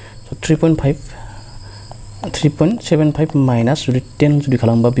 3.5 so 3.75 minus जुदि 10 जुदि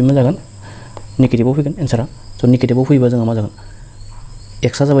खालामबा बे मा जागोन नेगेटिभआव फैगोन एन्सारा so नेगेटिभआव फैबा जोंहा मा जागोन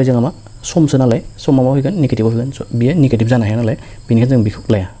x आ जाबाय जोंहा मा समसो नालाय समा मा फैगोन नेगेटिभआव फैगोन so बेयो नेगेटिभ जानो हाया नालाय बेनिखायनो जों बेखौ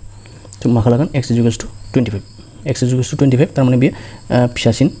लाया so मा खालामगोन x = 25 x = 25 तारमाने बे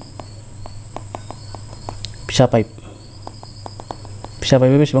फिसासिन फिसा पाइप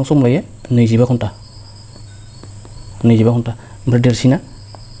बेसेबां सम लायो 25 घन्टा ओमफ्राय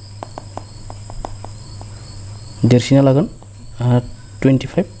देरसिना लागोन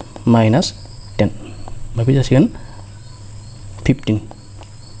 25 minus 10 ओमफ्राय बे जासिगोन 15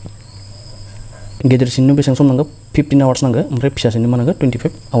 गेदेरसिननो बेसेबां सम नांगौ 15 आवार्स नांगौ ओमफ्राय फिसासिननो मा नांगौ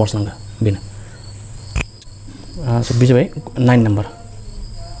 25 आवार्स नांगौ बेनो so बे जाबाय 9 नम्बर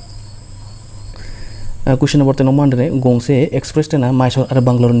क्वेश्चन नम्बर 10 आव मा होनदों गंसे एक्सप्रेस ट्रेनआ माइसर आरो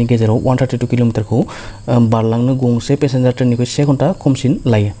बांगालरनि गेजेराव 132 किलोमिटारखौ बारलांनो गंसे पेसेन्जार ट्रेननिख्रुइ 1 घन्टा खमसिन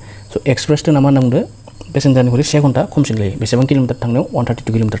लायो so एक्सप्रेस ट्रेनआ मा होनदों पेसेन्जारनिख्रुइ 1 घन्टा खमसिन लायो बेसेबां किलोमिटार थांनायाव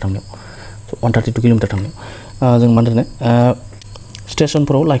 132 किलोमिटार थांनायाव so 132 किलोमिटार थांनायाव जों मा होनदों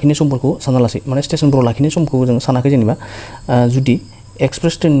स्टेशनफोराव लाखिनाय समफोरखौ सानालासै माने स्टेशनफोराव लाखिनाय समखौ जों सानाखै जेनेबा जुदि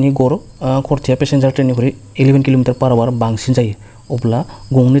एक्सप्रेस ट्रेननि गड़ खरथिया पेसेन्जार ट्रेननिख्रुइ 11 किलोमिटार पर आवर बांसिन जायो अब्ला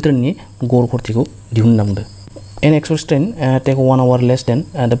गंनै ट्रेननि गड़ खरथिखौ दिहुनना बुंदों An express train take 1 hour less than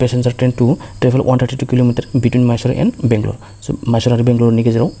the passenger train to travel 132 kilometer between Mysore and Bangalore so Mysore आरो बेंगलरनि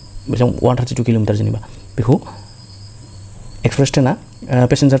गेजेराव बेसेबां 132 किलोमिटार जेनेबा बेखौ एक्सप्रेस ट्रेनआ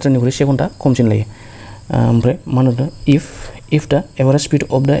पेसेन्जार ट्रेननिख्रुइ 1 घन्टा खमसिन लायो ओमफ्राय मा होनदों if the average speed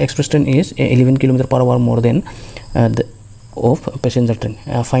of the express train is 11 km per hour more than the of passenger train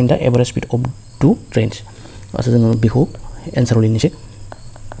find the average speed of two trains also जों बेखौ एन्साराव लिरनोसै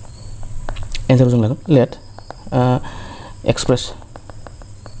एन्साराव जों लागोन लेट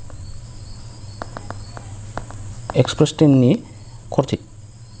एक्सप्रेस ट्रेननि खरथि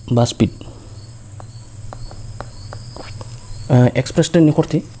बा स्पीड एक्सप्रेस ट्रेननि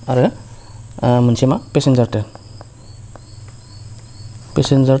खरथि आरो मोनसे मा पेसेन्जार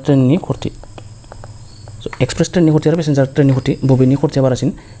ट्रेननि खरथि so एक्सप्रेस ट्रेननि खरथि आरो पेसेन्जार ट्रेननि खरथि बबेनि खरथिया बारासिन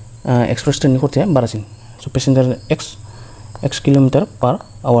एक्सप्रेस ट्रेननि खरथिया बारासिन so passenger x kilometre per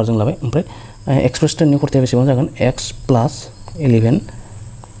hour जों लाबाय ओमफ्राय एक्सप्रेस ट्रेननि खरथिया बेसेबां जागोन x + 11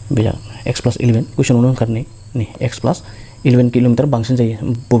 बे जागोन x + 11 कुइसनावनो ओंखारनाय नै x + 11 किलोमिटार बांसिन जायो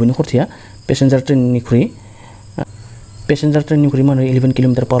बबेनि खरथिया पेसेन्जार ट्रेननिख्रुइ मा होनो 11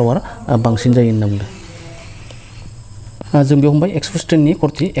 किलोमिटार पर आवर बांसिन जायो होनना बुंदों जों बेयाव हमबाय एक्सप्रेस ट्रेननि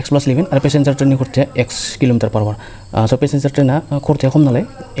खरथि x + 11 आरो पेसेन्जार ट्रेननि खरथिया x kilometre per hour so passenger ट्रेनआ खरथिया खम नालाय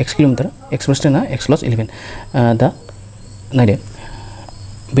x किलोमिटार एक्सप्रेस ट्रेनआ x + 11 दा नायदो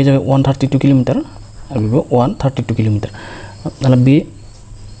बे जाबाय 132 किलोमिटार आरो बेबो 132 किलोमिटार दाना बे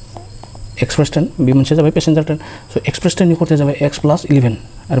एक्सप्रेस ट्रेन बे मोनसे जाबाय पेसेन्जार ट्रेन so एक्सप्रेस ट्रेननि खरथिया जाबाय x + 11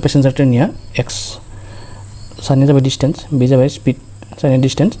 आरो पेसेन्जार ट्रेननिया x सानिया जाबाय डिस्टेन्स बे जाबाय स्पीड सानिया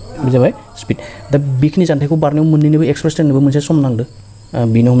डिस्टेन्स बे जाबाय स्पीड दा बेखिनि जानथायखौ बारनायाव मोननैनोबो एक्सप्रेस ट्रेननोबो मोनसे सम नांदो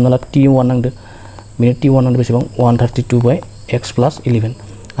बेनो हमना ला t1 नांदो बेनो t1 नांदो बेसेबां 132/x + 11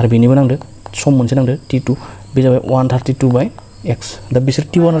 आरो बेनिबो नांदो सम मोनसे नांदो t2 बे जाबाय 132/x दा बिसोर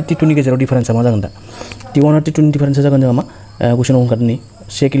t1 आरो t2 नि गेजेराव डिफारेन्सआ मा जागोन दा t1 आरो t2 नि डिफारेन्सआ जागोन जोंहा मा कुइसनाव ओंखारदों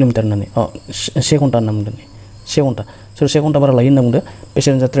 1 किलोमिटार होननानै 1 घन्टा होनना बुंदों 1 घन्टा सोर 1 घन्टा बारा लायो होनना बुंदों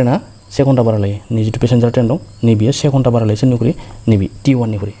पेसेन्जार ट्रेनआ 1 घन्टा बारा लायो नै जिथु पेसेन्जार ट्रेन दं नैबेयो 1 घन्टा बारा लायो सोरनिख्रुइ नैबे t1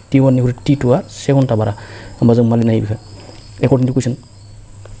 निख्रुइ t2 आ 1 घन्टा बारा होमबा जों मा लिरनो हायो बेखौ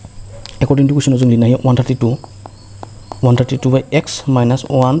एकर्डिं टु कुइसनाव जों लिरनो हायो 132/x -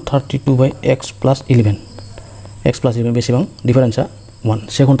 132/x + 11 x + 11 बेसेबां डिफारेन्सआ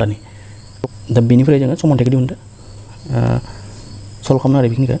 1 घन्टानि दा बेनिफ्राय जोङो समानथायखौ दिहुनदो सल्भ खालामनो आरो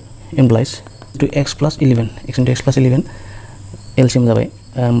बेखिनिखौ इमप्लाइज to x + 11 x * x + 11 LCM जाबाय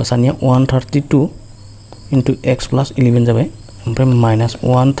सानिया 132 * x + 11 जाबाय ओमफ्राय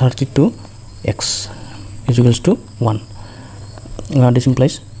 -132x = 1 दिस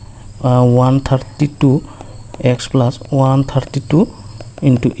इमप्लाइज 132x + 132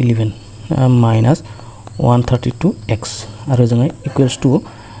 * 11 -132x आरो जोङो equals to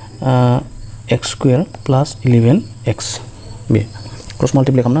x² + 11x bay cross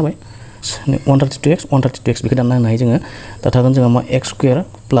माल्टिप्लाइ खालामनो हाबाय 132x बेखौ दानना होनो हायो जोङो दा थागोन जोंहा मा x²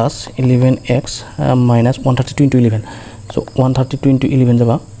 + 11x - 132 * 11 so 132 * 11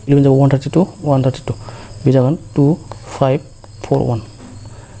 जाबा 132 बे जागोन 2541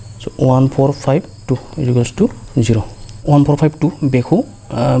 So 1452 is equals to 0. 1452 बेखौ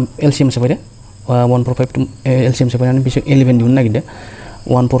LCM सेफायदो 1452 LCM सेफायनानै बेसे 11 दिहुननो नागिरदो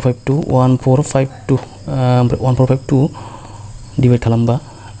 1452 ओमफ्राय 1452 डिवाइड खालामबा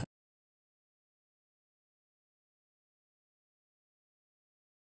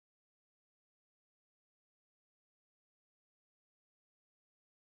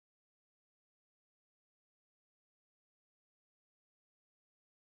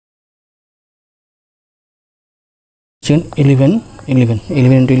Second 11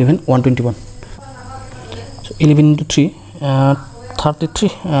 into 11 121. So 11 into 3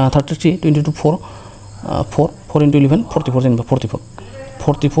 33 20 to 4 4 into 11 44 जेनेबा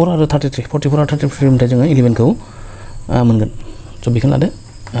 44 आरो 33 44 आरो 33 निफ्राय जोङो 11 खौ मोनगोन स' बेखौ लादो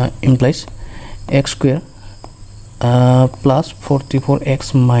implies x square plus 44x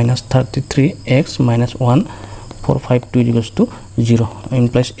minus 33x minus 1452 equals to 0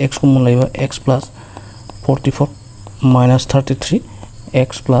 implies x को मोनलायोबा x plus 44 minus 33 x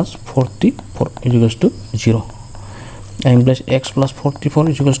plus 44 is equals to 0 implies x plus 44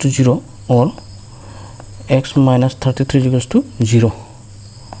 is equals to 0 or x minus 33 is equals to 0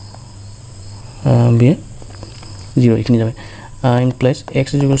 be 0 इखिनि जाबाय implies x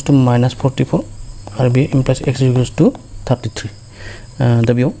is equals to minus 44 आरो बे implies x is equals to 33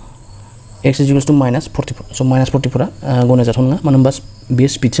 दा बेयाव x is equals to minus 44 so minus 44 गनायजाथाव नङा मानो होनबा बे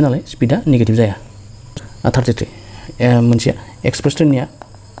स्पिडसो नालाय स्पिडा negative जाया 33 मोनसे एक्सप्रेस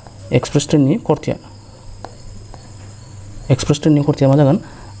टर्ननि खरथिया मा जागोन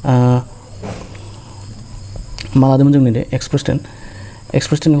मा लादोंमोन जों नै एक्सप्रेस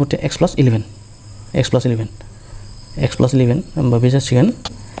टर्ननि खरथिया x plus 11 होमबा बे जासिगोन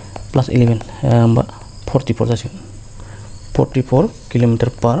plus 11 होमबा 44 जासिगोन 44 किलोमीटर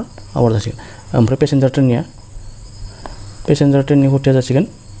पर आवर जासिगोन ओमफ्राय पेसेन्जार टर्ननि खरथिया जासिगोन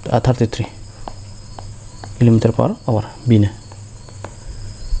 33 किलोमीटर पर आवर बेनो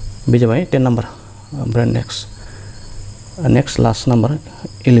बे जाबाय 10 नम्बर ओमफ्राय नेक्स्ट लास्ट नम्बर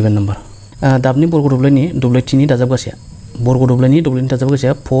 11 नम्बर दाबनि बर्ग दब्लायथिनि दाजाबगासेया बर्ग दब्लायनि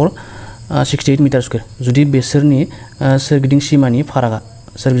दाजाबगासेया 468 मिटार स्क्वायर जुदि बेसोरनि सोरगिदिं सिमानि फारागा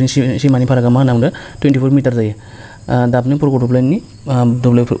मा होनना बुंदों 24 मिटार जायो दाबनि बर्ग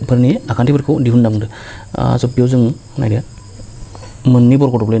दब्लायफोरनि आखान्थिफोरखौ दिहुनना बुंदों स' बेयाव जों नायदो मोननै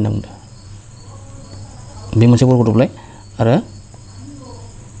बर्ग दब्लाय होनना बुंदों बे मोनसे बर्ग दब्लाय आरो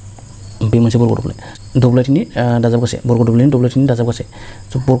बे मोनसे बर्ग दब्लायथिनि दाजाबगासे बर्ग दब्लायथिनि दाजाबगासे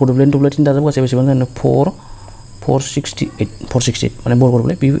स' बर्ग दब्लायथिनि दाजाबगासे बेसेबां जानो 468 माने बर्ग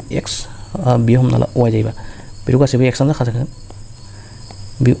दब्लाय बे x बे हमना ला y जायोबा बेथ' गासैबो x आनो जाखागोन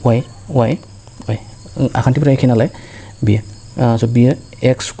बे y आखान्थिफोरा एखे नालाय बेयो स' बेयो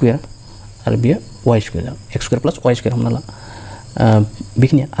x स्क्वायर आरो बेयो y स्क्वायर x स्क्वायर प्लास y स्क्वायर हमना ला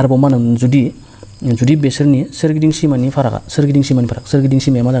बेखिनिया आरोबाव मा होनो जुदि बेसोरनि सोरगिदिं सिमानि फारागा सोरगिदिं सिमाया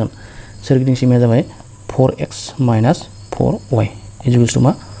मा जागोन सोरगिदिं सिमाया जाबाय 4x minus 4y is equals to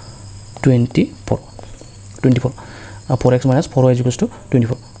मा 24 4x minus 4y is equals to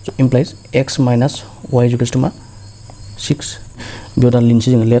 24 so implies x minus y is equals to मा 6 बेयाव दा लिनसै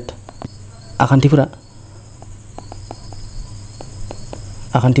जोङो लेट आखान्थिफोरा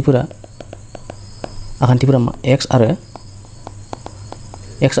मा x आरो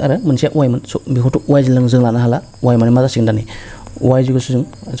मोनसे y मोन स' बेखौथ' y जों लानो हाला y माने मा जासिगोन दा नै y is equals to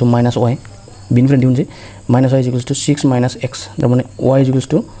जों माइनास y बेनिफ्राय दिहुनसै minus y is equals to 6 minus x थारमाने y is equals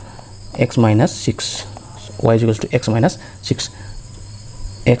to x minus 6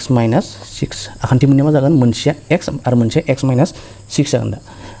 x minus 6 आखान्थि मोननाया मा जागोन मोनसेया x आरो मोनसेया x minus 6 जागोन दा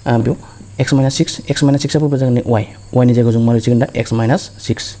बेयाव x minus 6 आ फैबा जागोन y नि जायगायाव जों मा लिरसिगोन दा x minus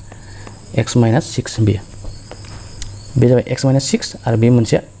 6 बे जाबाय x minus 6 आरो बे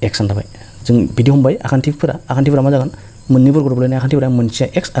मोनसेया x आनो थाबाय जों बिदि हमबाय आखान्थिफोरा मा जागोन मोननै बर्ग दब्लायनि आखान्थिफोरा मोनसेया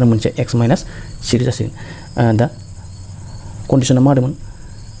x आरो मोनसेया x minus 6 जासिगोन दा कन्डिशना मा होदोंमोन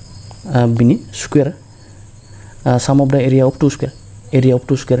बिनि स्क्वायर साम of the area of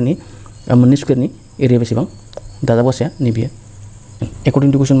to स्क्वायरनि मोननै स्क्वायरनि एरिया बेसेबां दाजाबगासेया नैबे एकर्डिं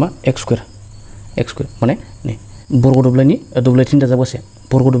टु कुइसन मा x स्क्वायर माने नै बर्ग दब्लायथिनि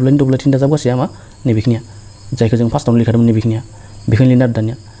दाजाबगासेया मा नैबेखिनिया जायखौ जों फार्स्टआवनो लिरखादोंमोन नैबेखिनिया बेखौ लिरना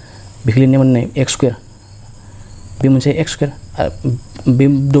दानिया बेखौ लिरनाया माने x स्क्वायर बे मोनसे x स्क्वायर बे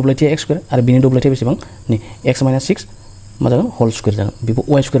दब्लायथिया x स्क्वायर आरो बेनि दब्लायथिया बेसेबां नै x minus 6 मा जागोन होल स्क्वायर जागोन बेबो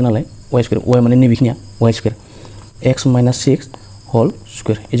y स्क्वायर नालाय y माने नैबेखिनिया y square x minus 6 whole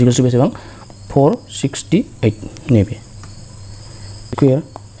square is equals to बेसेबां 468 नैबे square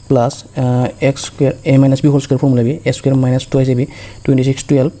plus x square a minus b whole square formula bay a square minus 2ab 26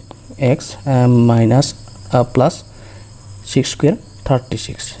 12 x minus plus 6 square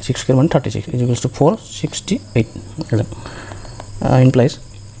 36 6 square माने 36 is equals to 468 implies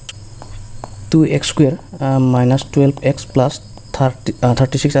 2x square minus 12x plus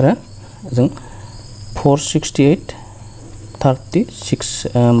 36 आरो जों 468 36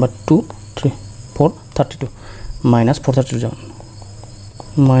 but 2 3 4 32 minus 432 जागोन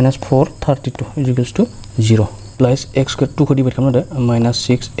minus 432 is equals to 0 plus x square 2 खौ divide खालामदो minus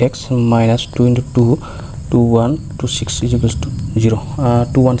 6x minus 2 into 2 2126 is equals to 0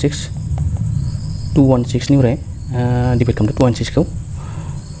 216 निफ्राय divide खालामदो 216 खौ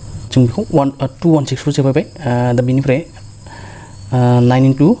जों बेखौ 216 खौ जोबायबाय दा बेनिफ्राय 9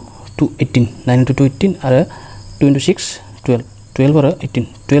 into 2 18 9 into 2 18 आरो 2 into 6 12 12 आरो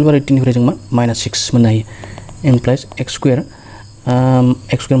 18 निफ्राय जों मा minus 6 मोननो हायो implies x square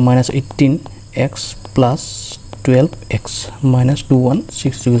minus 18x plus 12x minus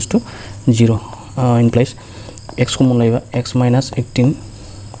 216 equals to 0 implies x common लायोबा x minus 18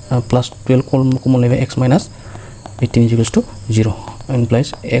 plus 12 common लायोबा x minus 18 is equals to 0 implies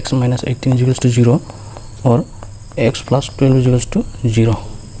x minus 18 is equals to 0 or x plus 12 is equals to 0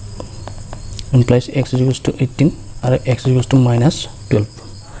 implies x is equals to 18 or x is equals to minus 12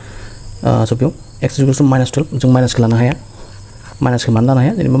 so बेयाव x is equals to minus 12 जों minus खौ लानो हाया minus खौ मानो लानो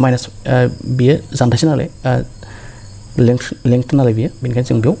हाया जेनेबा minus बियो जानथायसो नालाय लेंथ नालाय बियो बेनिखायनो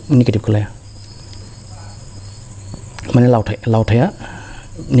जों बेयाव नेगेटिभ खौ लाया माने लावथाया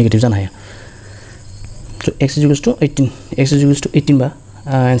नेगेटिभ जानो हाया so x is equals to 18 बा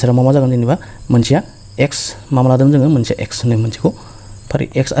आन्सारा मा जागोन जेनेबा मोनसेया x मा लादों जोङो मोनसे x होननाय मोनसेखौ फारि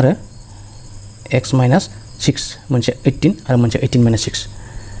x आरो x minus 6 मोनसे 18 आरो मोनसे 18 minus 6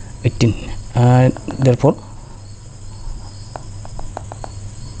 18 therefore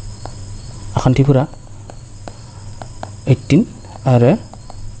आखान्थिफोरा 18 आरो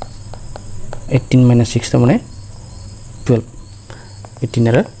 18 minus 6 थारमाने 12 18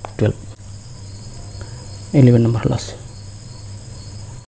 आरो 12 11 नम्बर लास्ट